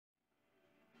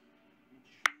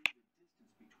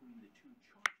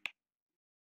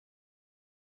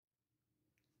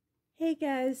Hey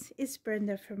guys, it's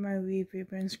Brenda from my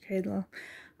Reborns Cradle.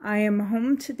 I am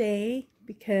home today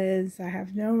because I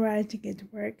have no ride to get to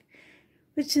work,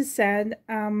 which is sad.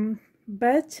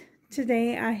 But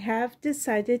today I have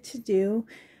decided to do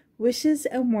Wishes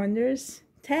and Wonders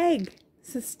tag,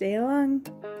 so stay along.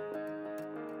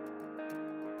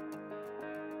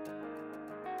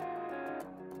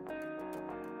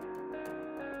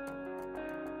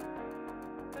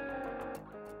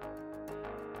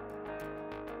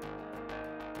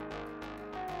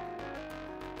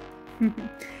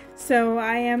 So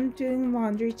I am doing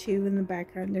laundry too in the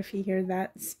background. If you hear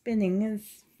that spinning,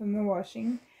 is from the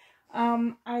washing.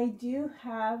 I do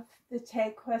have the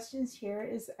tag questions here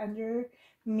is under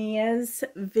Mia's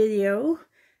video,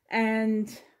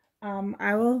 and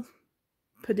I will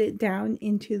put it down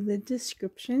into the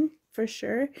description for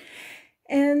sure.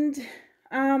 And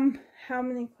how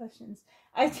many questions?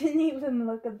 I didn't even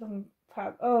look at them.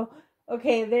 Oh,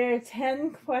 okay, there are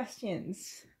 10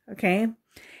 questions. Okay.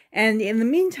 And in the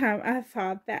meantime, I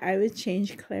thought that I would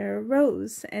change Clara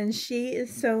Rose, and she is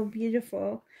so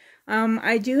beautiful.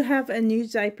 I do have a new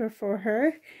diaper for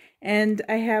her, and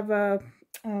I have a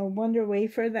Wonder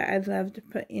Wafer that I'd love to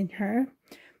put in her.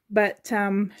 But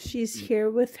she's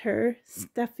here with her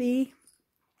stuffy.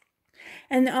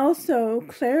 And also,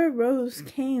 Clara Rose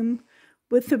came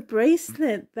with a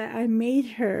bracelet that I made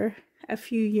her a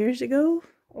few years ago.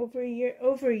 Over a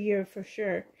year for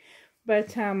sure.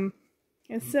 But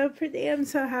it's so pretty. I'm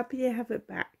so happy to have it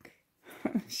back.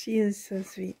 She is so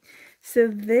sweet. So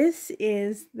this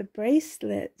is the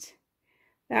bracelet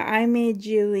that I made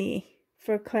Julie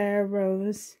for Clara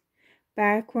Rose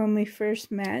back when we first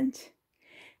met.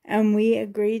 And we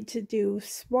agreed to do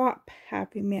swap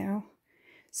Happy Mail.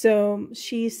 So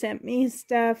she sent me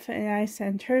stuff and I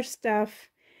sent her stuff.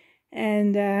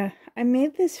 And I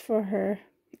made this for her.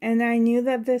 And I knew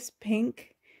that this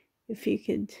pink, if you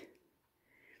could...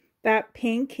 that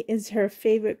pink is her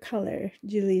favorite color,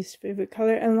 Julie's favorite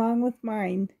color, along with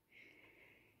mine.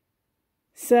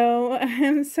 So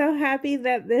I'm so happy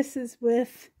that this is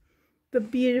with the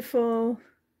beautiful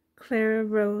Clara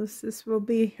Rose. This will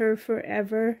be her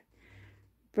forever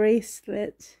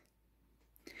bracelet.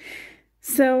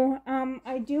 So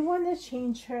I do want to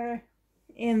change her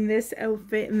in this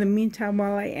outfit in the meantime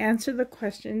while I answer the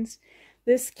questions.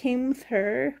 This came with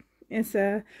her. It's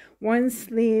a one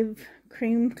sleeve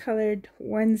cream colored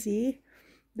onesie.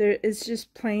 There is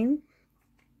just plain.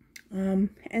 And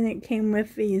it came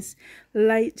with these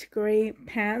light gray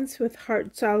pants with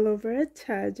hearts all over it.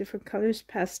 Different colors,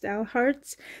 pastel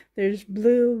hearts. There's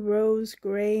blue, rose,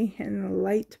 gray, and a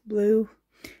light blue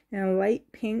and a light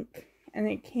pink. And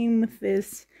it came with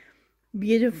this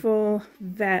beautiful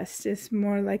vest. It's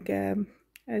more like I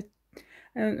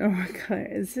don't know what color.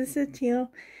 Is this a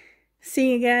teal?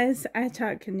 See, you guys, I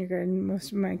taught kindergarten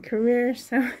most of my career,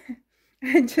 so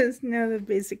I just know the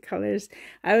basic colors.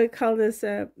 I would call this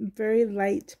a very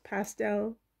light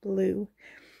pastel blue.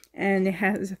 And it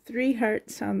has 3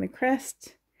 hearts on the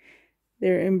crest.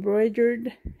 They're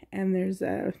embroidered, and there's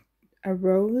a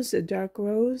rose, a dark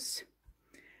rose.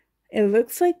 It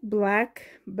looks like black,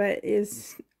 but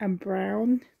is a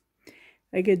brown,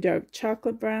 like a dark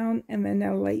chocolate brown, and then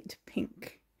a light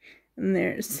pink. And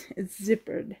it's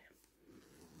zippered.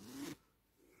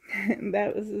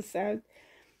 That was the sound.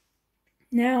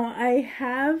 Now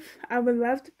I would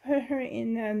love to put her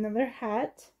in another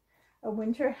hat, a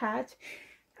winter hat.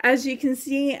 As you can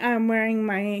see, I'm wearing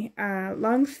my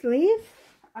long sleeve.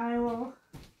 I will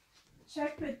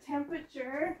check the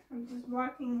temperature. I'm just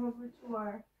walking over to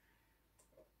our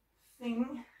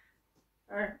thing,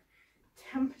 our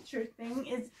temperature thing.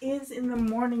 It is in the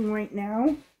morning right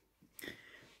now.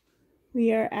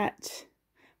 We are at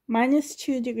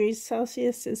 -2 degrees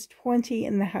Celsius is 20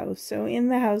 in the house. So in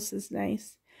the house is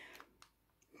nice.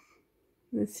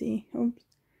 Let's see. Oops.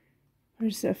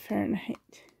 Where's the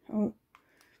Fahrenheit? Oh.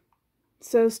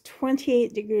 So it's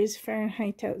 28 degrees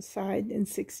Fahrenheit outside and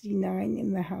 69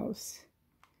 in the house.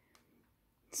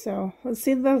 So let's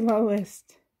see the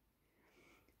lowest.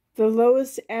 The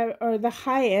lowest or the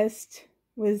highest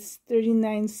was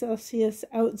 39 Celsius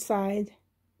outside.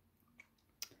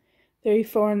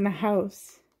 34 in the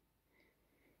house.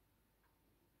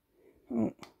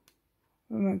 Oh,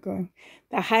 where am I going?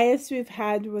 The highest we've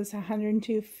had was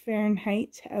 102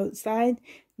 Fahrenheit outside,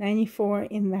 94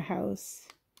 in the house.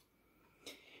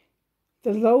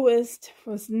 The lowest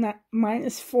was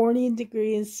 -40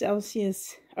 degrees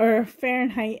Celsius or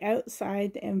Fahrenheit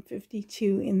outside, and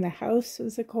 52 in the house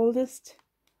was the coldest.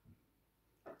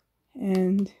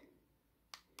 And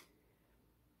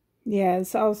yeah,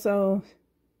 it's also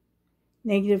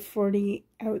 -40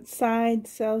 outside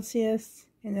Celsius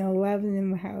and 11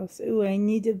 in the house. Ooh, I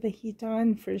needed the heat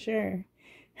on for sure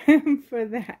for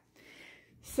that.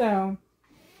 So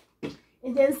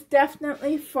it is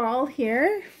definitely fall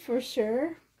here for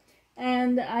sure.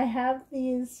 And I have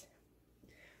these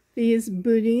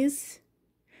booties.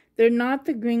 They're not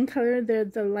the green color, they're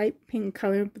the light pink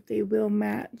color, but they will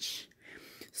match.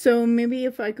 So maybe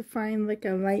if I could find like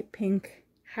a light pink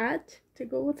hat to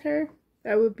go with her,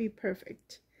 that would be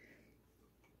perfect.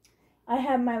 I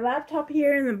have my laptop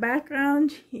here in the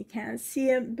background. You can't see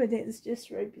it, but it's just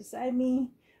right beside me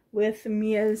with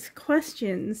Mia's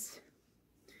questions.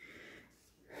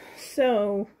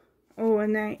 So, oh,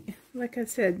 and like I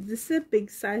said, this is a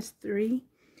big size 3.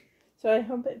 So I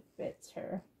hope it fits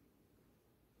her.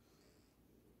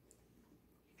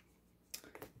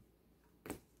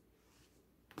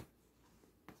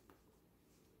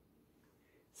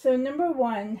 So number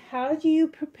 1, how do you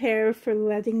prepare for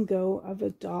letting go of a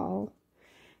doll?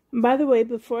 And by the way,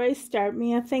 before I start,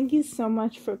 Mia, thank you so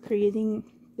much for creating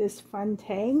this fun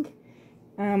tag.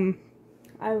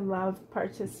 I love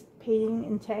participating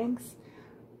in tags.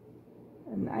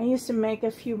 And I used to make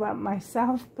a few up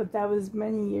myself, but that was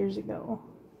many years ago.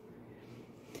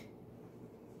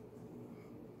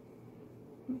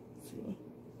 Let's see.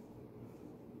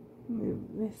 Move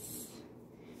this.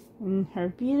 And her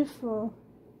beautiful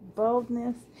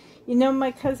baldness. You know,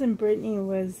 my cousin Brittany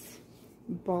was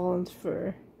bald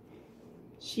for...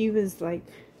 She was like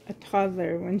a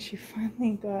toddler when she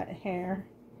finally got hair.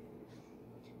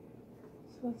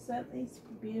 So let's set these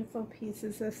beautiful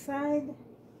pieces aside.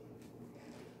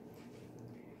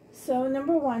 So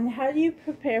number 1, how do you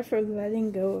prepare for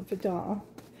letting go of a doll?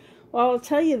 Well, I'll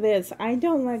tell you this, I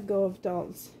don't let go of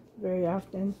dolls very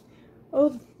often.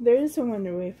 Oh, there is a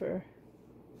Wonder Wafer.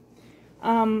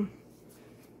 I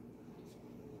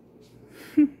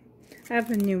have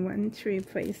a new one to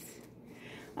replace.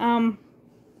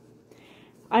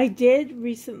 I did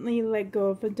recently let go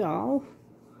of a doll.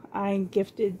 I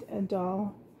gifted a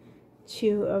doll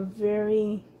to a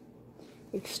very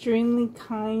extremely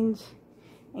kind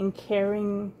and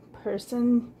caring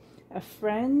person, a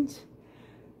friend.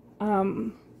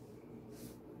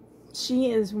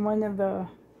 She is one of the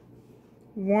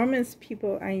warmest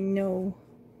people I know.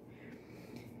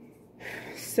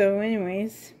 So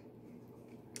anyways,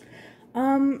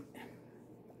 I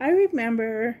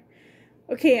remember,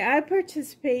 okay, I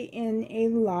participate in a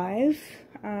live.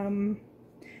 The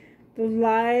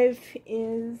live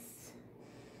is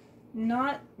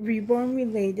not Reborn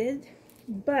related,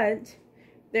 but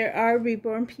there are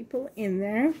Reborn people in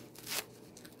there.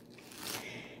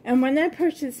 And when I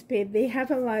participate, they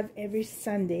have a live every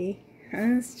Sunday.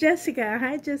 And it's Jessica.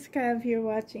 Hi, Jessica, if you're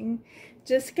watching.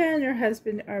 Jessica and her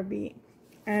husband, RB.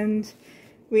 And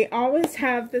we always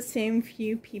have the same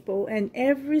few people. And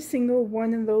every single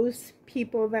one of those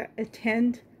people that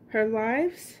attend her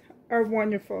lives are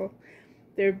wonderful.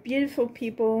 They're beautiful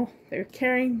people. They're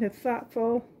caring. They're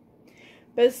thoughtful.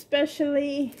 But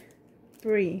especially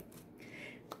Bree.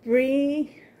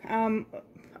 Bree, I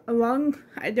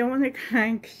don't want to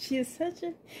cry because she is such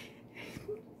a...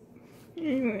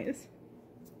 Anyways.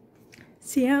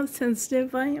 See how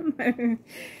sensitive I am?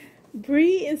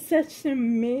 Bree is such an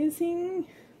amazing,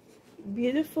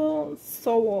 beautiful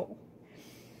soul.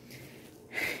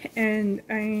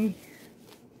 And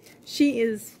she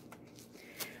is...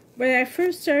 When I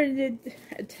first started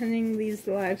attending these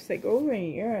lives, like over a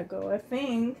year ago, I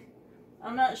think,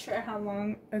 I'm not sure how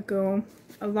long ago,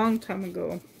 a long time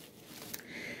ago,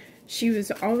 she was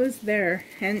always there.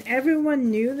 And everyone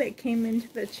knew that came into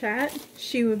the chat,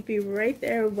 she would be right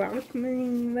there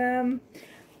welcoming them.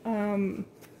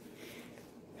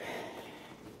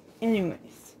 Anyways.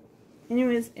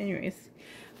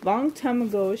 Long time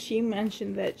ago, she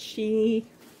mentioned that she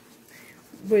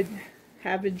would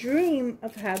have a dream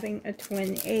of having a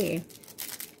twin A.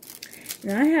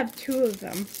 And I have 2 of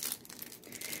them.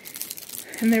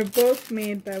 And they're both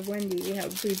made by Wendy. We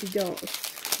have baby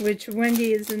dolls. Which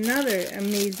Wendy is another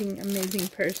amazing, amazing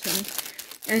person.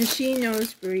 And she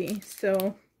knows Bree.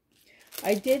 So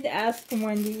I did ask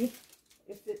Wendy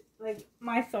if it, like,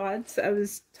 my thoughts. I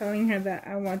was telling her that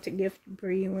I want to gift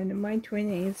Bree one of my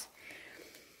twin A's.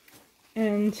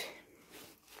 And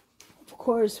of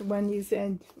course, Wendy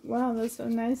said, wow, that's so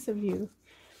nice of you.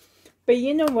 But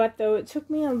you know what, though? It took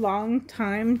me a long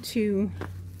time to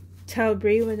tell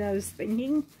Bree what I was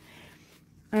thinking.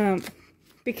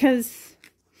 Because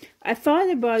I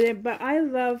thought about it, but I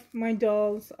love my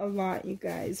dolls a lot, you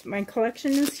guys. My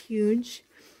collection is huge,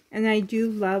 and I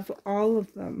do love all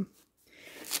of them.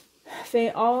 They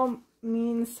all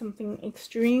mean something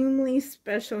extremely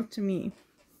special to me.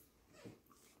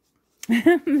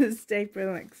 This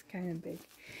diaper looks kind of big.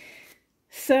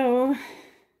 So,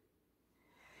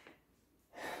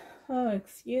 oh,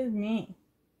 excuse me.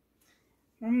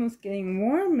 Almost getting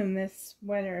warm in this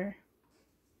sweater.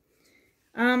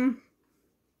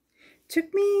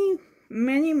 Took me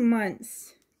many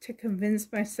months to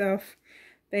convince myself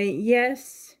that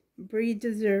yes, Bree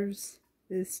deserves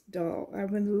this doll. I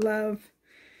would love,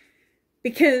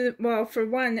 because, well, for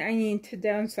one, I need to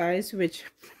downsize, which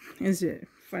is a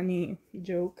funny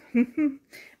joke.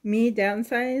 Me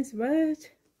downsize? What?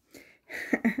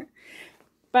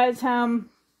 But,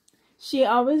 she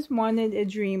always wanted a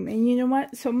dream. And you know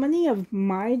what? So many of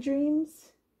my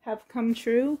dreams have come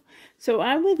true. So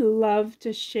I would love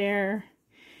to share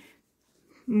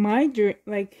my dream.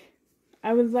 Like,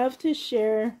 I would love to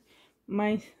share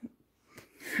my,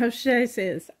 how should I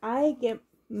say this? I get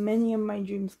many of my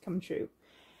dreams come true.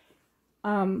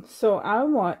 So I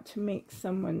want to make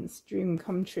someone's dream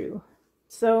come true.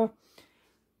 So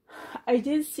I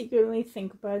did secretly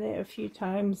think about it a few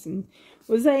times, and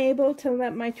was I able to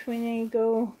let my twin A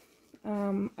go?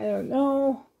 I don't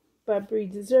know, but Bree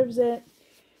deserves it.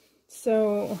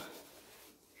 So,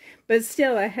 but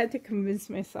still, I had to convince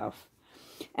myself.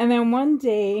 And then one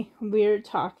day we were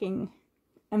talking,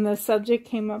 and the subject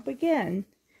came up again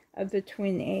of the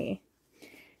twin A,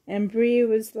 and Bree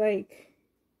was like,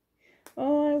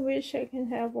 "Oh, I wish I could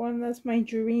have one. That's my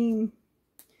dream."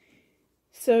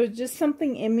 So just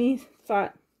something in me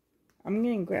thought, I'm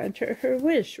going to grant her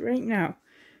wish right now.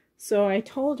 So I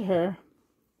told her.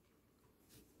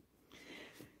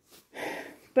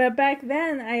 But back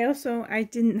then, I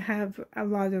didn't have a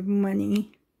lot of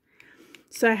money.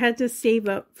 So I had to save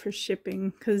up for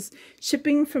shipping. Because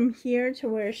shipping from here to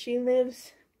where she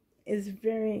lives is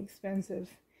very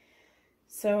expensive.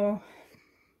 So,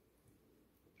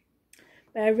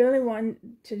 but I really wanted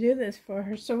to do this for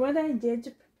her. So what I did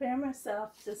to prepare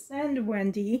myself to send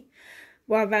Wendy,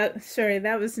 well, that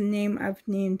was the name I've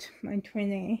named my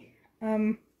twin A.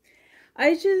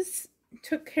 I just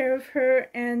took care of her,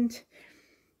 and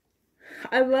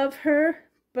I love her,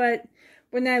 but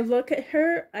when I look at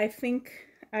her, I think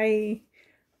it's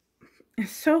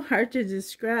so hard to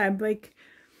describe. Like,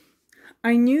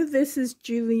 I knew this is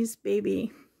Julie's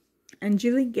baby, and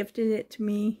Julie gifted it to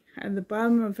me at the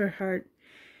bottom of her heart.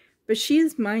 But she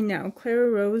is mine now. Clara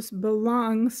Rose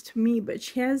belongs to me, but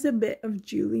she has a bit of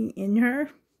Julie in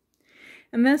her.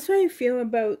 And that's what I feel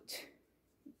about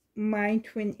my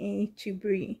twin A to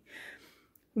Bree.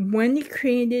 Wendy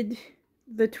created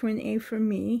the twin A for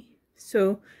me,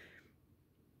 so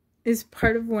is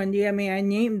part of Wendy. I mean, I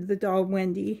named the doll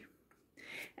Wendy.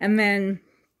 And then,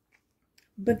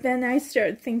 but then I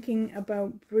started thinking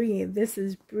about Bree. This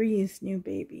is Bree's new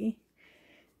baby.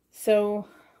 So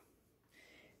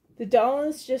the doll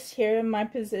is just here in my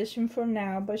possession for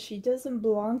now, but she doesn't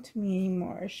belong to me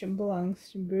anymore. She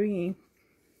belongs to Bree.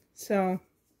 So,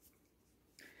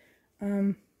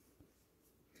 so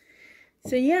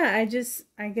yeah, I guess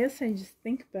I just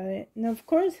think about it. And of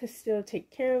course, I still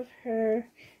take care of her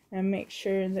and make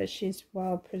sure that she's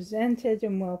well presented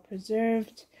and well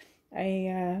preserved.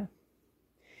 I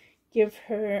give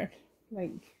her,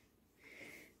 like,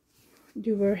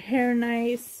 do her hair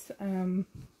nice,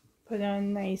 put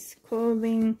on nice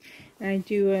clothing, and I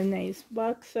do a nice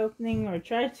box opening, or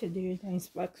try to do a nice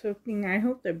box opening. I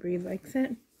hope that Bree likes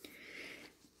it.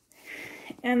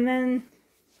 And then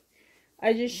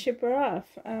I just ship her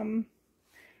off. I'm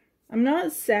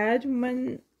not sad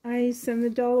when I send the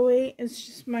doll away. It's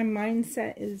just my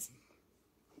mindset is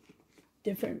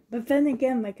different. But then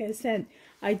again, like I said,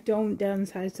 I don't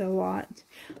downsize a lot.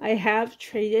 I have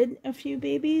traded a few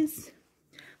babies.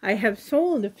 I have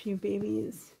sold a few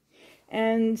babies.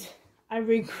 And I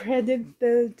regretted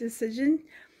the decision.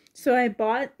 So I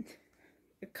bought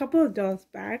a couple of dolls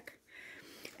back.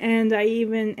 And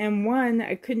one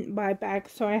I couldn't buy back,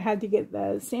 so I had to get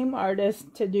the same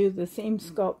artist to do the same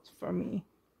sculpt for me.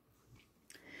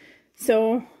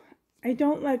 So I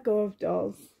don't let go of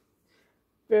dolls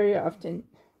very often.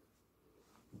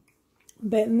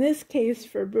 But in this case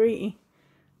for Bree,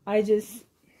 I think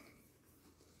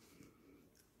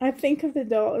of the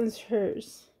doll as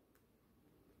hers,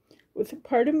 with a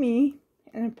part of me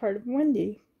and a part of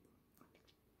Wendy.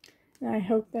 And I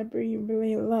hope that Bree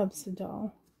really loves the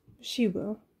doll. She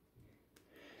will.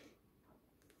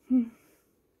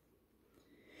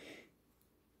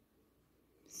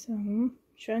 So, I'm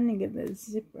trying to get the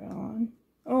zipper on.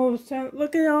 Oh, so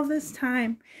look at all this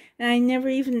time. And I never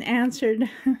even answered.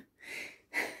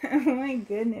 Oh my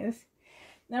goodness.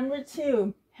 Number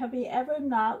 2. Have you ever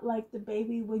not liked the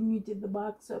baby when you did the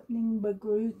box opening, but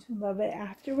grew to love it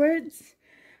afterwards?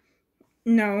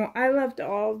 No, I loved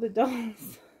all the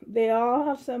dolls. They all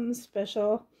have something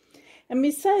special. And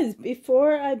besides,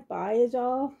 before I buy a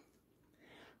doll,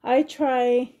 I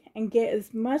try and get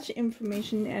as much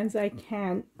information as I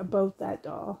can about that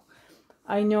doll.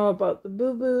 I know about the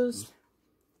boo-boos.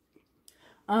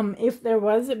 If there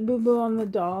was a boo-boo on the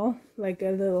doll, like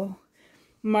a little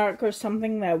mark or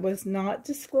something that was not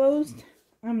disclosed,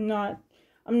 I'm not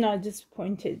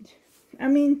disappointed. I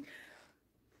mean,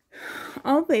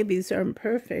 all babies aren't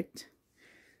perfect.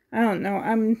 I don't know,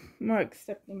 I'm more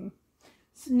accepting.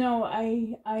 So no,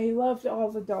 I loved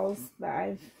all the dolls that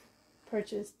I've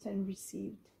purchased and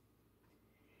received.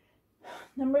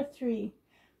 Number 3,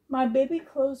 my baby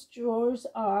clothes drawers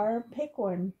are, pick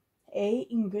one. A,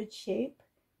 in good shape.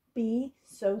 B,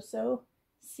 so-so.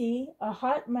 C, a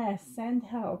hot mess, send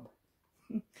help.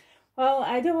 Well,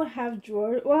 I don't have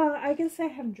drawers. Well, I guess I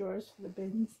have drawers for the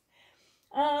bins.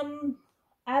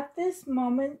 At this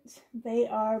moment, they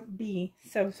are B,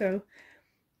 so-so.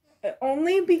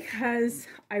 Only because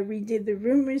I redid the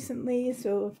room recently,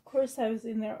 so of course I was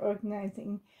in there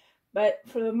organizing. But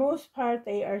for the most part,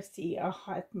 they are C, a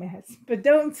hot mess. But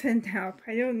don't send help.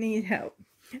 I don't need help.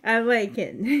 I like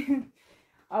it.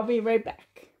 I'll be right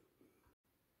back.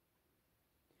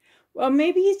 Well,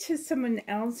 maybe to someone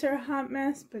else they're a hot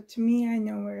mess, but to me, I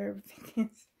know where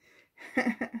everything is.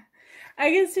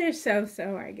 I guess they're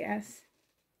so-so, I guess.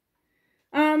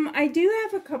 I do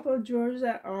have a couple of drawers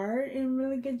that are in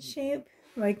really good shape,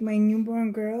 like my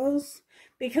newborn girls,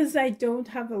 because I don't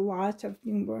have a lot of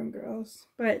newborn girls,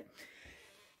 but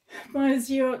my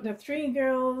 0 to 3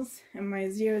 girls and my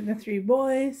 0 to 3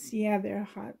 boys, yeah, they're a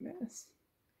hot mess.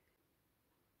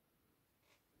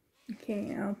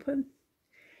 Okay,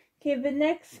 the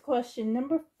next question,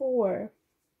 number 4.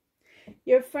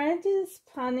 Your friend is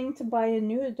planning to buy a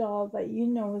new doll that you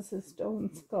know is a stolen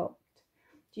sculpt.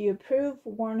 Do you approve,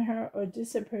 warn her, or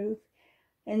disapprove?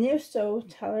 And if so,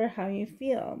 tell her how you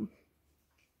feel.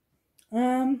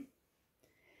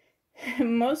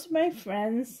 Most of my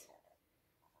friends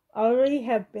already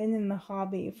have been in the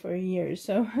hobby for years,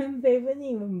 so they wouldn't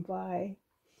even buy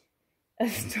a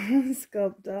stolen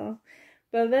sculpt doll.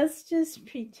 But let's just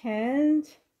pretend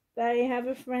that I have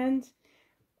a friend.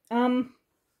 I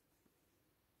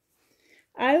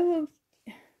will.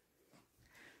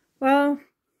 Well,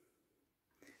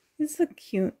 it's so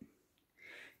cute.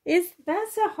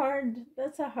 That's a hard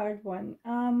one.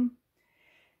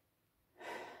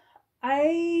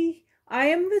 I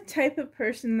am the type of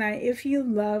person that if you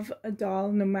love a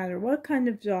doll, no matter what kind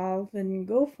of doll, then you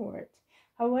go for it.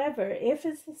 However, if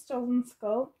it's a stolen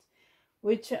sculpt,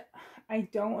 which I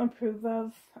don't approve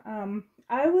of,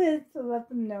 I would let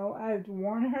them know. I would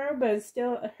warn her, but it's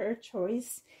still her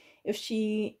choice if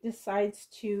she decides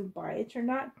to buy it or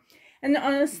not. And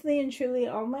honestly and truly,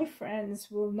 all my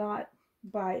friends will not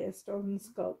buy a stolen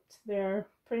sculpt. They're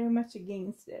pretty much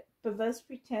against it. But let's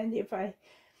pretend if I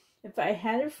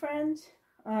had a friend,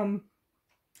 I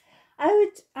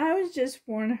would just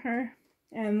warn her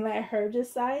and let her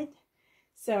decide.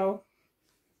 So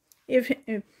if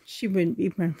she wouldn't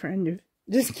be my friend,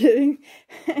 just kidding.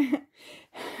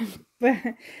 But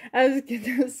I was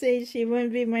gonna say she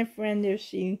wouldn't be my friend if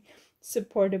she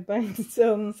supported buying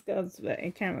stolen sculpts, but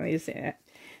I can't really say that.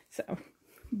 So,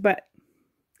 but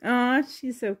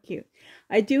she's so cute.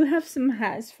 I do have some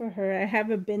hats for her. I have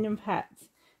a bin of hats.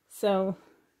 So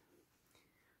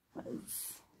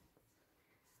let's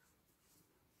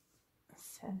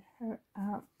set her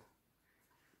up.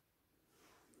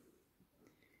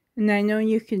 And I know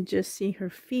you can just see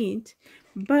her feet,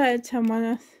 but I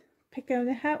want to pick out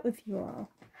a hat with you all.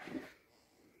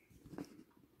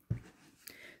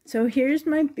 So here's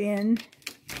my bin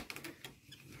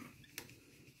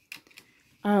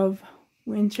of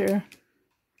winter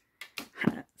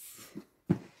hats.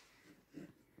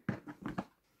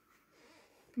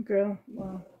 Girl,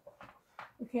 wow.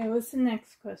 Okay, what's the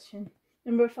next question?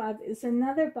 Number 5 is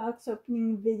another box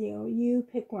opening video. You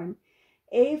pick one.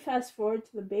 A, fast forward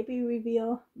to the baby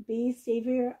reveal. B,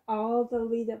 savor all the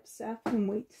lead up stuff and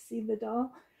wait to see the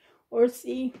doll. Or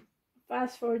C,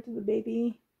 fast forward to the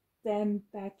baby, then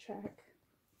backtrack.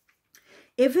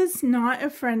 If it's not a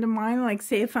friend of mine, like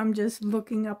say if I'm just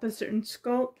looking up a certain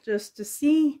sculpt just to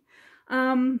see, wait,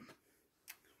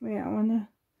 I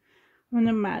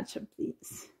wanna match up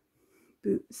these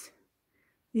boots.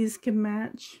 These can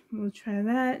match. We'll try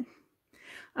that.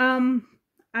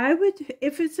 I would,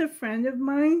 if it's a friend of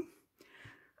mine,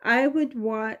 I would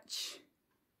watch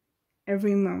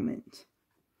every moment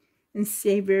and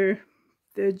savor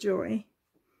the joy.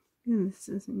 Ooh, this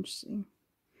is interesting.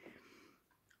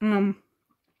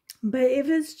 But if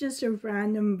it's just a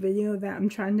random video that I'm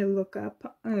trying to look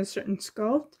up on a certain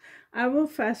sculpt, I will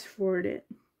fast forward it.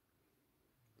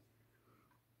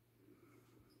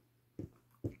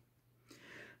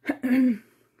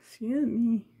 Excuse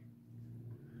me.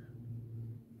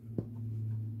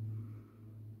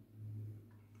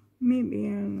 Maybe,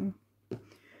 I don't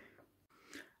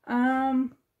know.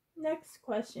 Next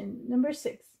question, number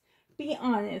 6. Be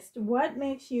honest. What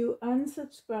makes you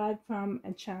unsubscribe from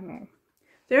a channel?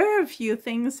 There are a few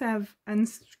things I've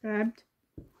unsubscribed.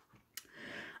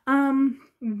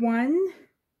 One,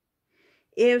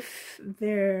 if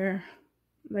they're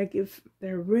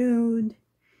rude,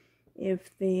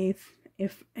 if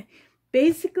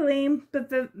basically, but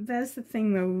that's the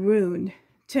thing though, rude.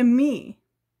 To me,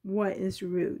 what is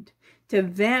rude? To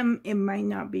them, it might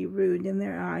not be rude in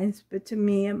their eyes, but to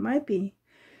me, it might be.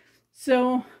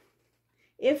 So,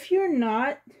 if you're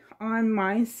not on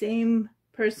my same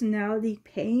personality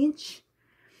page,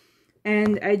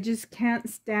 and I just can't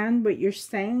stand what you're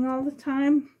saying all the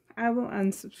time, I will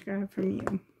unsubscribe from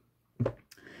you.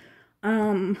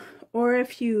 Or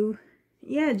if you,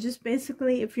 just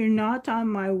basically, if you're not on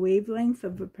my wavelength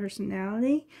of a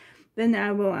personality, then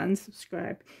I will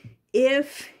unsubscribe.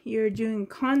 If you're doing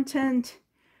content,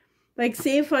 like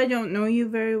say if I don't know you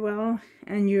very well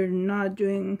and you're not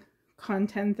doing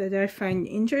content that I find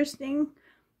interesting,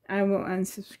 I will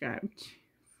unsubscribe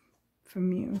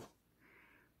from you.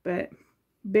 But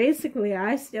basically,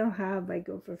 I still have like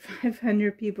over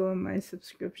 500 people in my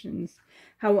subscriptions.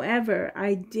 However,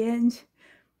 I did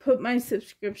put my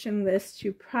subscription list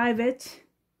to private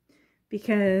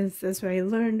because that's what I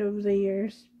learned over the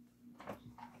years.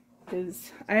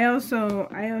 Because I also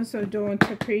don't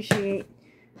appreciate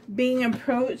being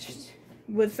approached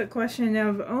with the question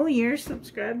of, oh, you're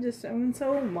subscribed to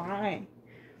so-and-so, why?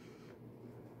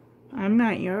 I'm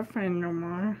not your friend no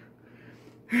more.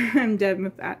 I'm done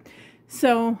with that.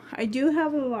 So, I do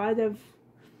have a lot of,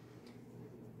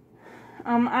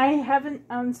 I haven't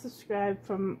unsubscribed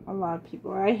from a lot of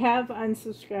people. I have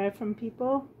unsubscribed from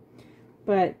people,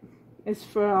 but it's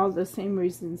for all the same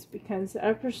reasons, because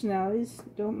our personalities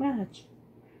don't match.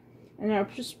 And our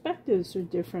perspectives are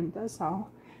different, that's all.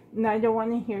 And I don't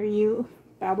want to hear you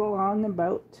babble on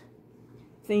about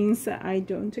things that I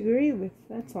don't agree with,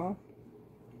 that's all.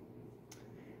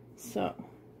 So,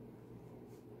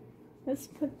 let's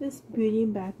put this beauty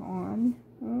back on.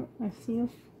 Oh, I see.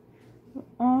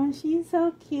 Oh, she's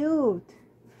so cute.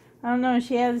 I don't know,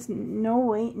 she has no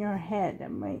weight in her head. I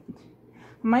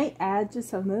might add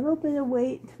just a little bit of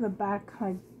weight to the back,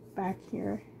 like back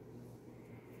here.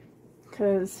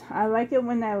 Because I like it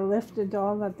when I lift a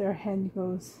doll that their head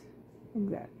goes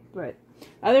like that. But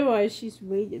otherwise, she's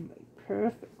weighted like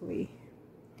perfectly.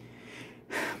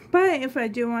 But if I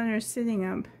do want her sitting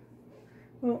up.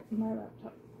 Oh, my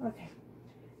laptop. Okay.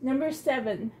 Number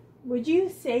 7. Would you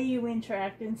say you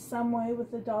interact in some way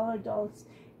with the doll or dolls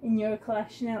in your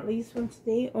collection at least once a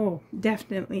day? Oh,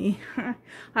 definitely.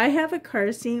 I have a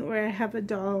car seat where I have a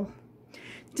doll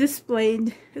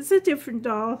displayed. It's a different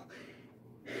doll.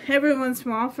 Every once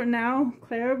in a while, for now,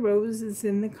 Clara Rose is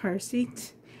in the car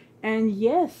seat. And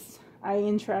yes, I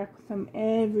interact with them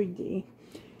every day.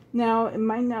 Now, it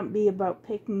might not be about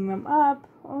picking them up.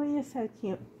 Oh, yes, how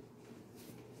cute.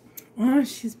 Oh,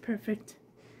 she's perfect.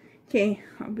 Okay,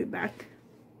 I'll be back.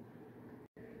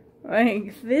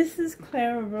 Like, this is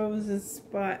Clara Rose's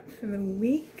spot for the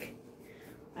week.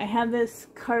 I have this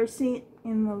car seat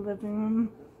in the living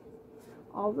room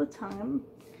all the time.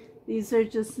 These are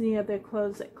just the other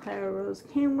clothes that Clara Rose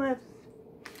came with.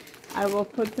 I will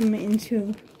put them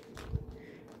into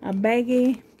a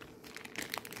baggie.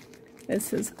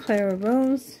 This is Clara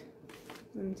Rose.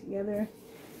 Put them together.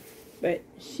 But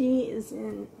she is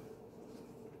in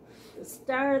the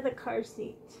star of the car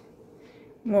seat.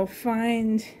 We'll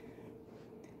find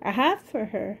a hat for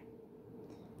her.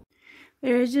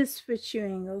 They're just switch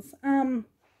angles.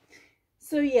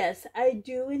 So yes, I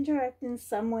do interact in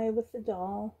some way with the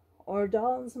doll or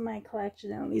dolls in my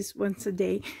collection at least once a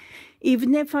day.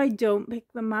 Even if I don't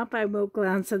pick them up, I will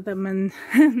glance at them, and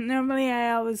normally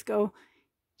I always go,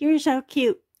 "You're so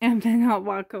cute," and then I'll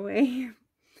walk away.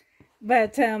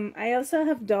 But I also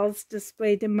have dolls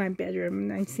displayed in my bedroom,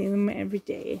 and I see them every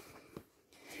day.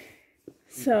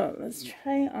 So let's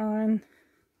try on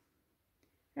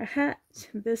a hat.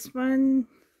 This one.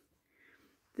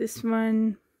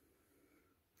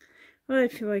 Well, I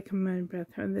feel like I'm out of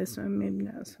breath on this one. Maybe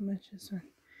not so much this one.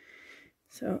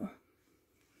 So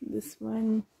this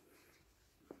one.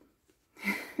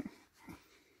 Let's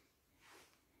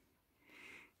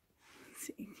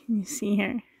see. Can you see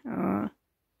her?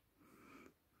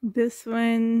 This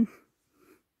one.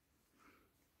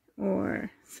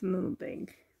 Or it's a little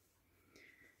big.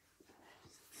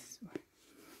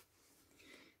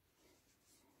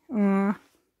 I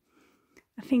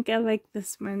think I like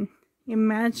this one. It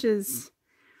matches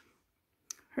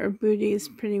her booties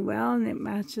pretty well, and it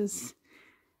matches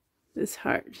this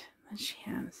heart that she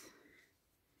has.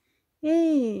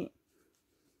 Yay!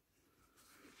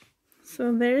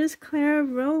 So there's Clara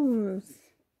Rose.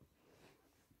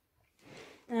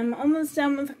 I'm almost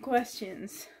done with the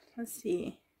questions. Let's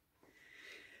see.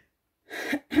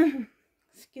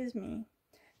 Excuse me.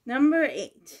 Number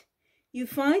 8. You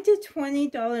find a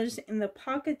 $20 in the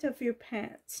pocket of your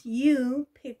pants. You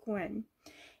pick one.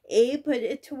 A. Put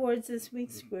it towards this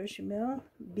week's grocery bill.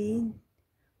 B.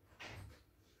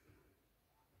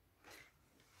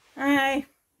 Hi.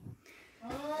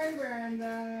 Hi,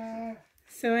 Brenda.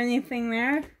 So anything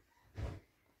there?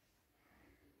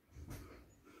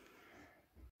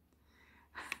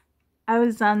 I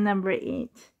was on number 8.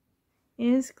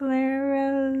 Is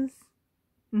Clara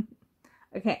Rose?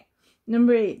 Okay.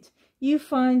 Number 8. You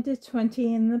find a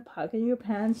 20 in the pocket of your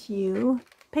pants. You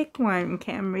pick one.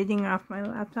 Okay, I'm reading off my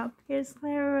laptop. Here's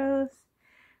Clara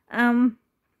Rose.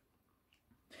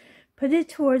 Put it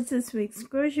towards this week's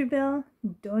grocery bill.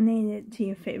 Donate it to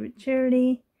your favorite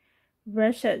charity.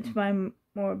 Rush out to buy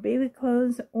more baby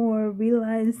clothes. Or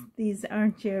realize these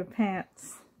aren't your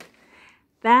pants.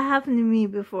 That happened to me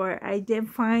before. I did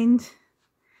find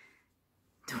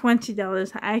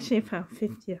 $20. I actually found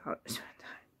 $50 one time.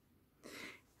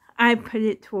 I put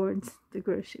it towards the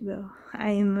grocery bill.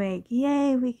 I'm like,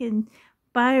 yay, we can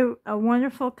buy a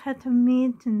wonderful cut of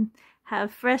meat and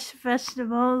have fresh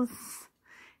vegetables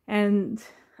and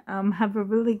have a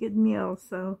really good meal.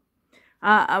 So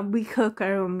we cook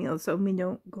our own meals, so we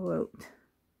don't go out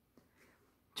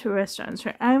to restaurants.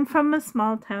 I'm from a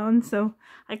small town, so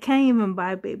I can't even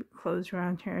buy baby clothes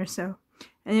around here. So,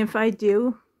 and if I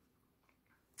do,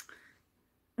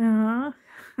 and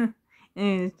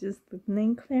it's just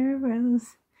looking at Clara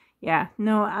Rose. Yeah,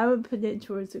 no, I would put it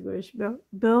towards the grocery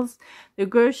bills. The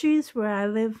groceries where I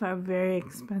live are very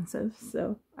expensive.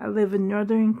 So, I live in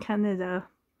northern Canada.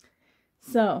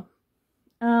 So,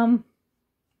 almost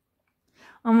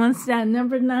done.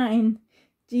 Number 9.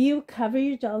 Do you cover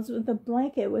your dolls with a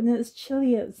blanket when it's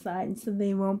chilly outside so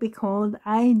they won't be cold?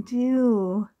 I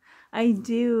do. I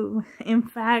do. In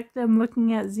fact, I'm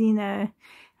looking at Xena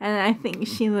and I think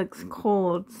she looks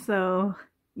cold. So,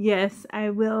 yes, I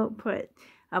will put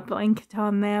a blanket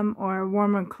on them or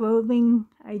warmer clothing.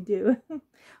 I do.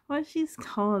 Well, she's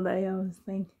cold, I always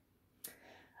think.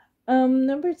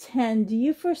 Number 10. Do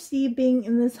you foresee being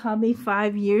in this hobby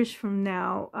 5 years from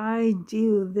now? I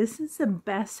do. This is the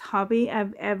best hobby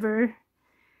I've ever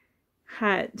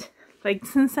had. Like,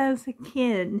 since I was a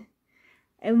kid.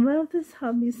 I love this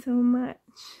hobby so much.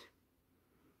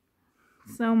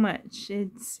 So much.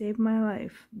 It saved my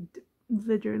life.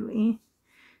 Literally.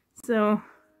 So,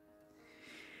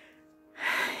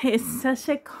 it's such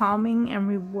a calming and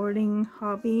rewarding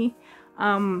hobby.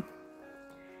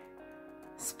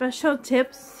 Special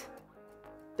tips.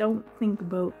 Don't think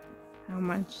about how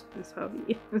much this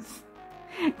hobby is.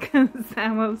 Because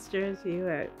that will stress you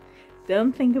out.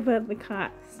 Don't think about the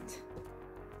cost.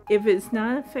 If it's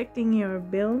not affecting your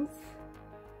bills,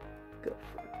 go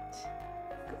for it.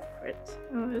 Go for it.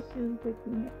 Oh, she's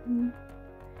looking at me.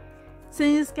 So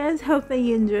yes, guys, hope that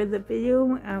you enjoyed the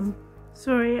video.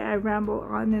 Sorry I ramble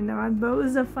on and on, but it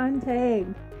was a fun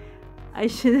tag. I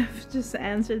should have just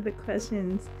answered the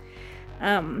questions.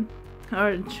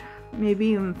 Or maybe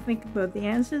even think about the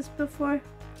answers before.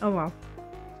 Oh well.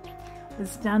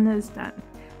 It's done is done.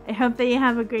 I hope that you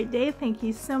have a great day. Thank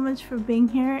you so much for being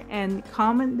here, and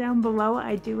comment down below.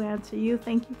 I do answer you.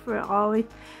 Thank you for all the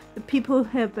people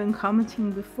who have been commenting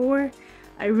before.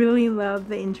 I really love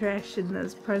the interaction.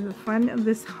 That's part of the fun of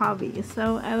this hobby.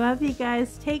 So I love you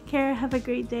guys. Take care. Have a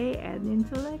great day, and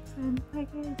until next time. Bye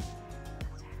guys.